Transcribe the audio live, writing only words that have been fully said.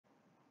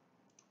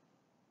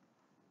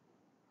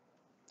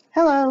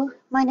Hello,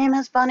 my name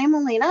is Bonnie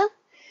Molina,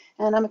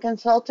 and I'm a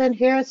consultant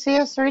here at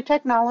CS3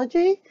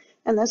 Technology,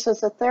 and this is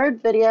the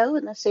third video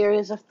in a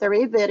series of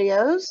 3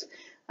 videos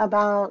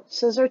about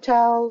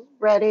Scissortail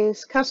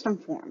Ready's custom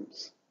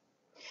forms.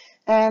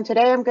 And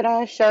today I'm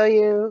going to show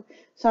you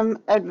some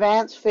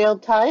advanced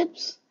field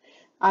types.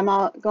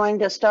 I'm going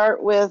to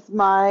start with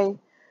my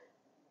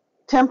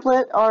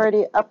template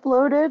already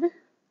uploaded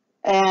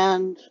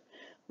and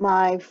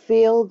my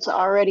fields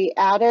already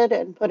added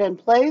and put in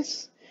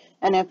place.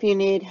 And if you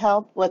need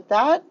help with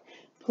that,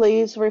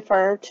 please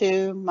refer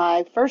to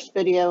my first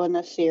video in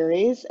the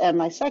series and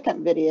my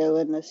second video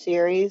in the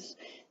series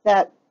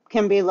that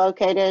can be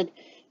located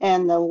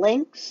in the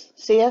links,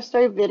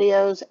 CS3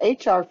 videos,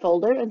 HR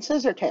folder, and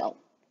Scissortail.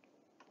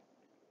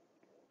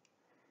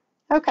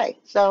 Okay,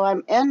 so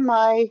I'm in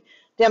my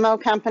demo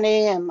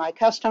company and my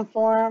custom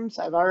forms.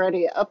 I've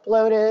already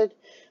uploaded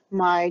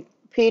my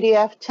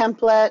PDF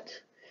template.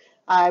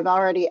 I've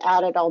already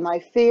added all my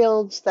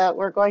fields that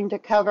we're going to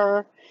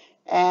cover,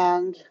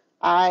 and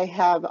I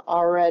have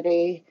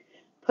already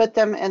put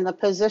them in the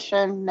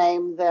position,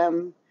 named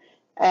them,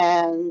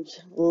 and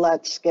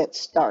let's get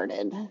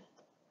started.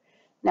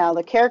 Now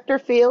the character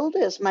field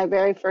is my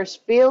very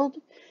first field,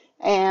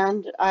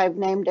 and I've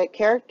named it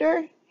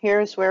character.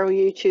 Here's where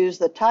you choose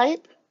the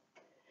type.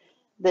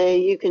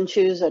 You can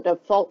choose a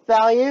default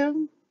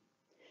value.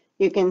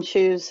 You can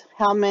choose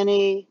how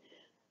many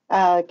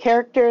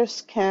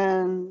characters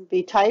can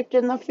be typed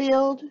in the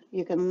field.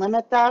 You can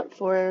limit that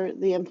for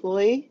the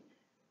employee.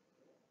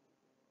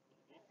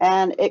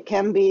 And it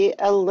can be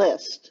a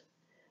list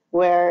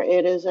where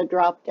it is a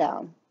drop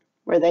down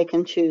where they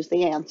can choose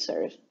the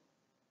answers.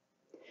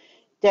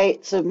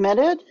 Date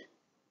submitted.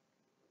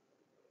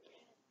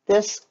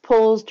 This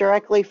pulls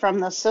directly from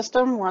the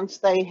system. Once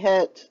they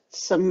hit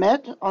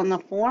submit on the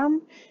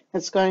form,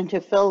 it's going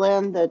to fill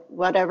in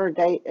whatever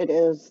date it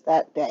is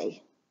that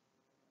day.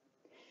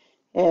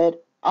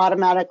 It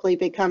automatically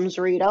becomes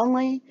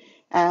read-only,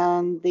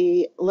 and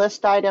the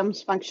list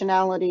items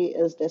functionality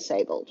is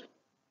disabled.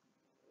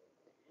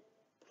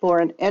 For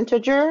an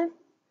integer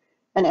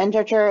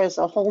is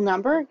a whole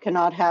number. It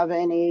cannot have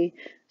any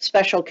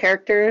special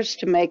characters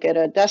to make it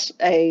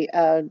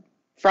a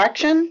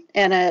fraction,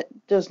 and it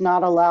does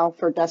not allow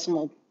for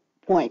decimal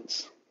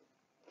points.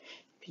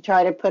 If you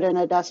try to put in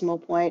a decimal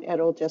point,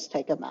 it'll just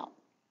take them out.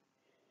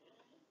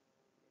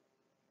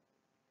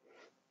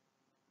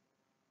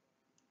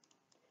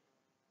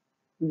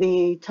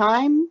 The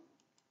time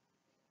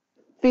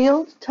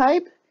field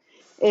type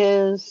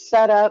is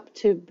set up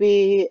to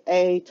be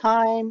a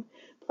time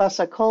plus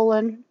a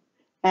colon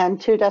and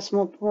 2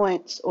 decimal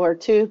points or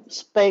 2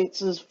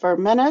 spaces for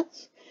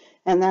minutes,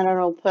 and then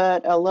it'll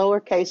put a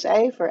lowercase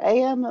a for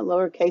AM, a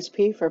lowercase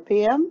p for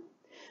PM.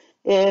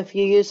 If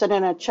you use it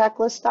in a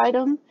checklist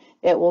item,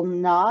 it will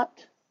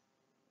not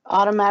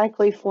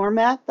automatically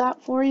format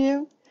that for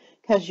you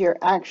because you're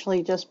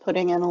actually just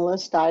putting in a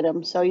list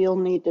item, so you'll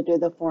need to do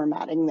the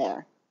formatting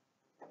there.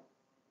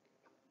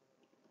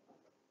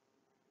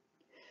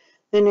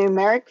 The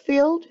numeric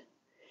field,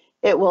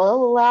 it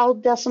will allow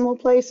decimal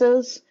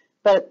places,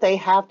 but they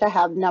have to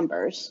have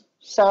numbers.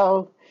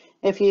 So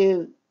if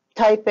you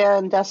type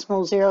in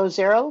decimal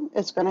 00,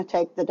 it's going to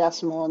take the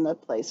decimal and the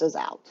places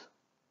out.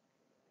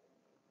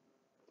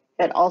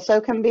 It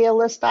also can be a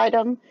list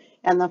item,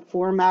 and the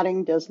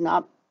formatting is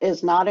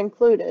not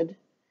included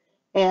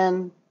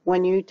in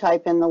when you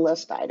type in the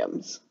list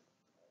items.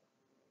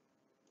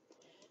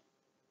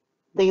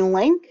 The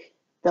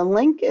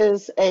link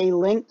is a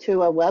link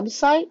to a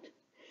website,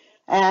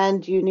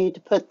 and you need to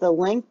put the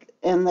link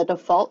in the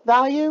default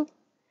value.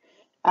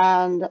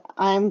 And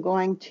I'm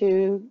going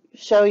to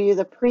show you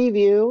the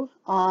preview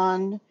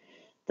on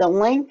the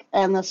link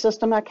and the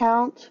system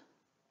account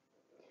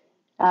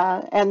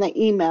and the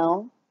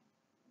email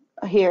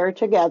here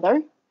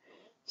together.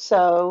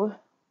 So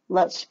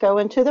let's go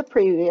into the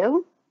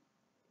preview.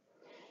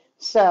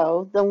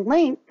 So the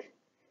link,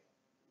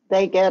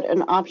 they get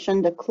an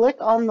option to click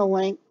on the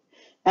link,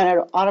 and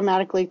it'll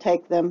automatically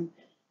take them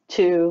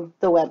to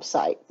the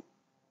website.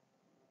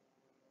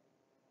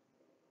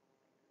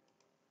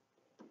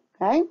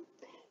 Okay,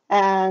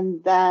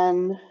 and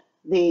then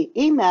the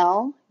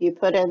email, you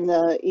put in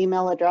the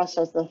email address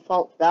as the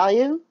default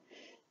value.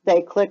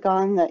 They click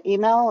on the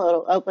email,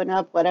 it'll open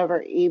up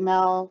whatever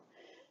email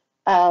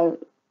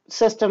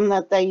system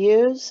that they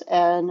use,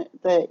 and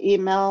the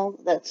email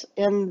that's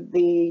in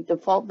the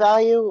default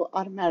value will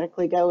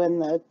automatically go in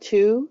the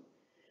to.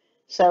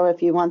 So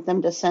if you want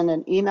them to send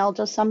an email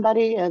to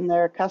somebody in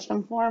their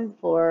custom form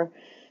for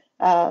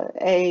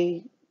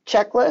a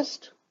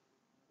checklist,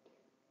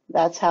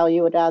 that's how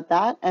you would add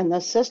that. And the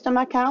system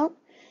account,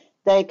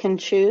 they can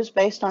choose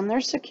based on their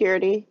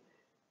security,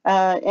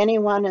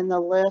 anyone in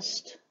the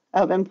list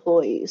of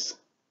employees.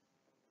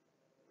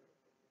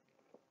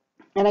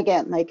 And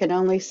again, they can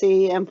only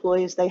see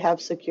employees they have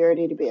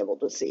security to be able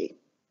to see.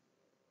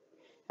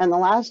 And the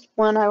last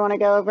one I want to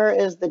go over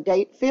is the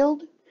date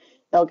field.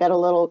 They'll get a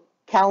little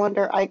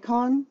calendar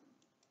icon.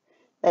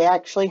 They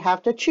actually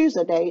have to choose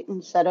a date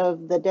instead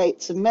of the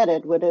date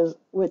submitted,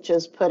 which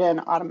is put in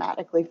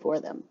automatically for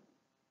them.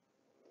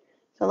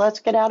 So let's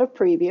get out of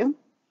preview.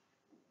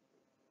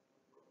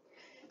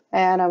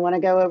 And I want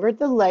to go over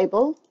the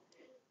label.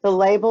 The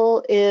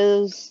label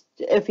is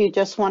if you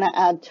just want to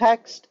add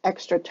text,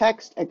 extra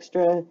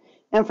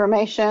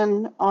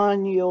information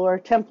on your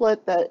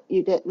template that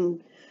you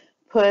didn't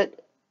put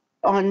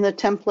on the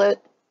template,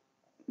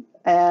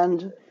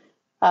 and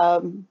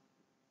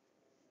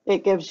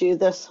it gives you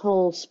this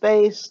whole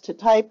space to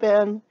type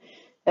in.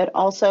 It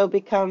also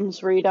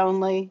becomes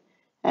read-only,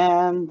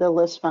 and the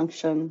list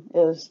function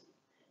is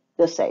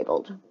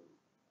disabled.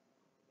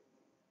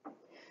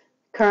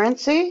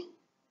 Currency.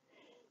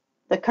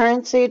 The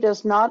currency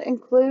does not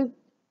include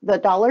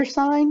the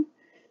 $sign.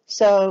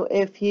 So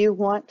if you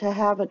want to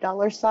have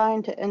a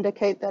 $sign to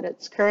indicate that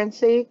it's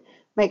currency,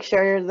 make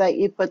sure that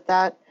you put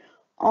that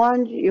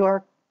on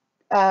your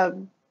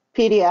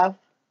PDF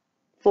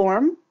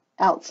form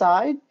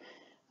outside.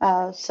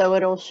 So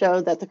it'll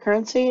show that the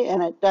currency,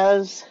 and it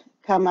does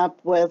come up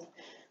with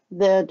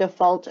the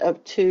default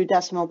of 2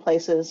 decimal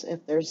places.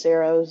 If there's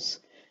zeros,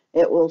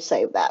 it will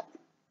save that.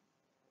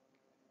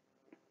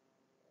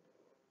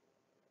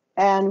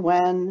 And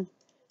when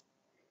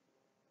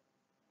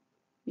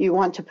you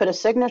want to put a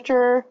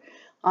signature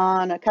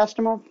on a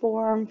customer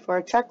form for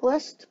a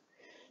checklist,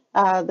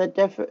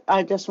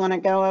 I just want to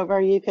go over,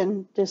 you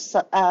can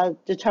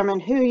determine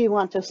who you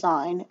want to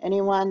sign,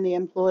 anyone, the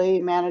employee,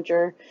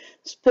 manager,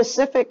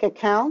 specific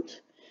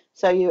account.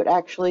 So you would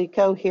actually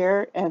go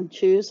here and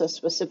choose a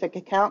specific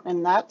account,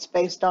 and that's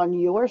based on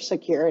your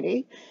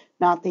security,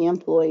 not the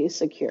employee's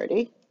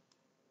security.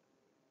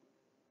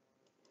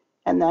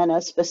 And then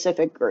a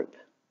specific group.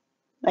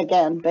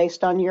 Again,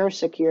 based on your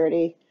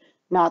security,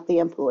 not the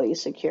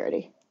employee's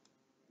security.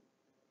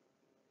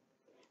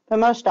 But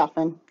most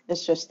often,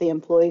 it's just the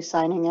employee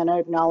signing an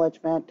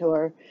acknowledgement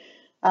or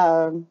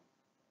an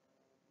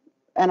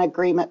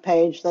agreement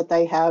page that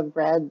they have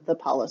read the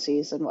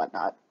policies and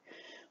whatnot.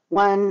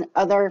 One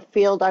other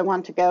field I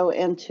want to go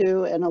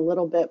into in a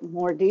little bit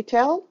more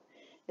detail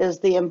is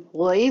the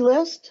employee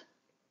list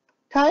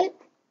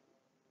type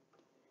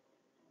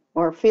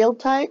or field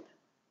type.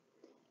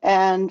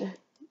 And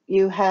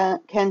you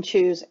can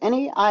choose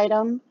any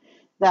item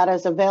that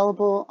is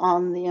available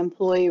on the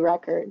employee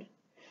record.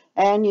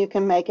 And you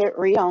can make it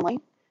read-only.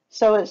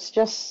 So it's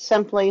just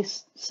simply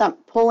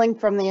pulling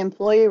from the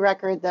employee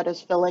record that is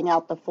filling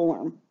out the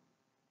form.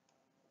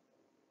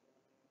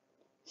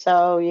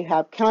 So you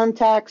have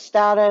contact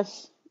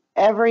status,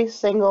 every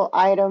single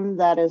item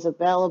that is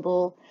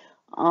available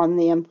on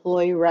the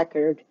employee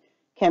record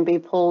can be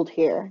pulled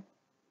here.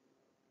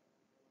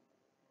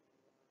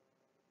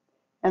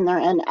 And they're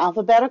in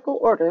alphabetical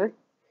order.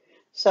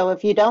 So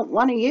if you don't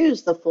want to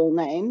use the full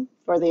name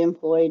for the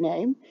employee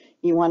name,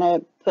 you want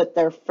to put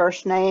their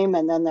first name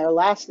and then their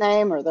last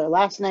name, or their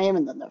last name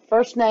and then their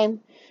first name,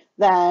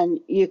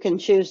 then you can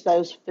choose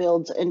those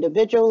fields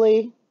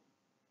individually.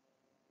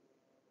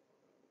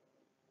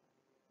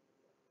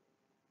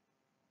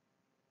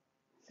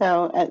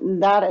 So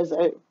that is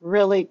a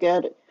really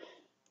good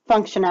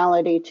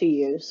functionality to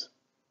use.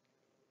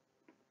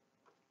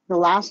 The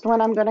last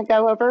one I'm going to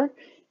go over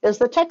is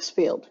the text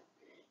field.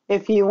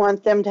 If you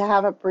want them to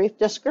have a brief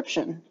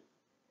description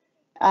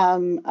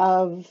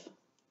of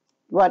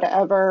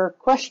whatever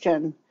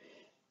question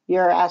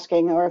you're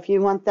asking, or if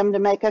you want them to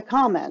make a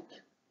comment,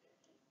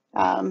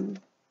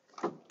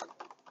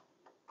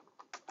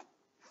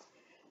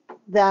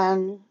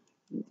 then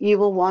you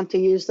will want to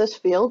use this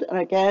field. And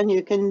again,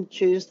 you can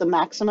choose the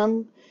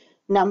maximum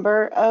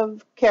number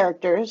of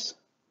characters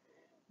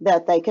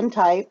that they can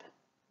type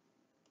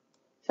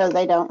so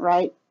they don't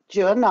write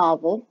you a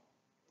novel.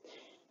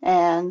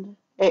 And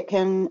it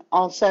can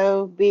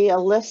also be a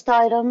list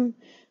item,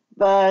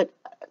 but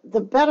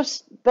the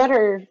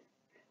better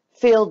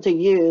field to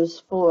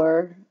use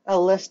for a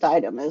list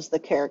item is the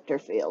character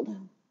field.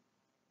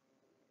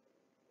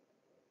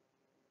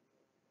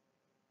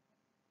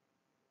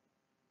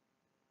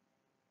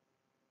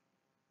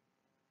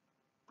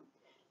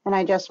 And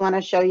I just want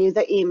to show you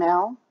the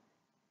email,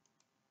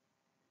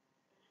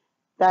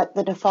 that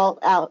the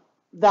default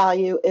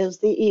value is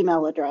the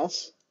email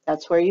address.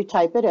 That's where you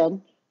type it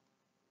in.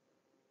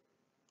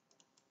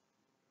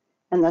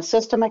 In the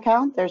system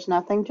account, there's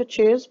nothing to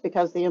choose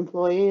because the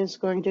employee is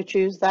going to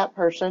choose that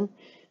person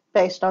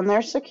based on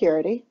their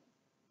security.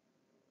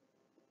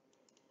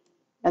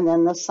 And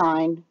then the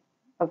sign,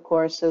 of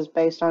course, is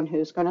based on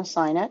who's going to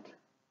sign it.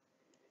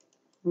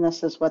 And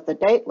this is what the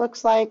date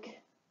looks like.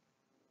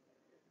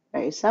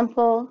 Very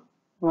simple.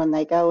 When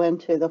they go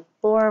into the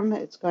form,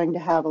 it's going to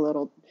have a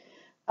little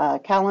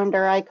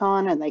calendar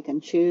icon, and they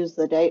can choose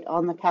the date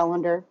on the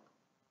calendar.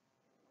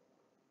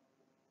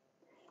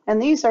 And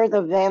these are the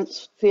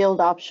advanced field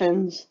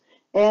options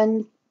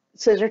in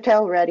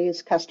Scissortail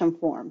Ready's custom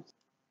forms.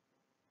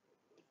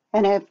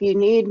 And if you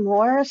need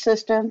more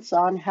assistance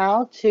on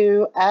how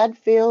to add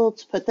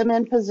fields, put them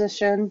in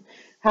position,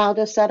 how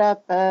to set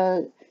up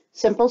a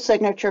simple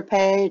signature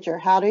page, or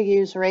how to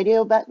use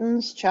radio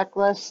buttons,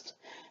 checklists,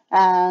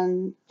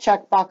 and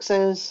check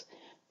boxes,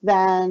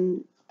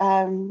 then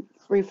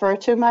refer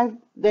to my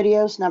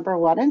videos number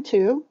 1 and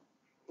 2,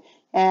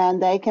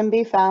 and they can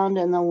be found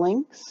in the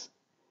links,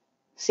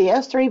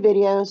 CS3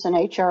 videos, and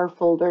HR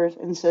folders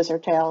in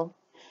Scissortail.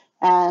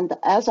 And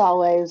as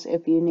always,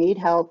 if you need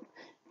help,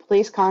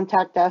 please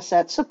contact us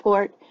at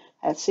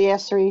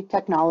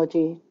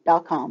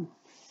support@cs3technology.com.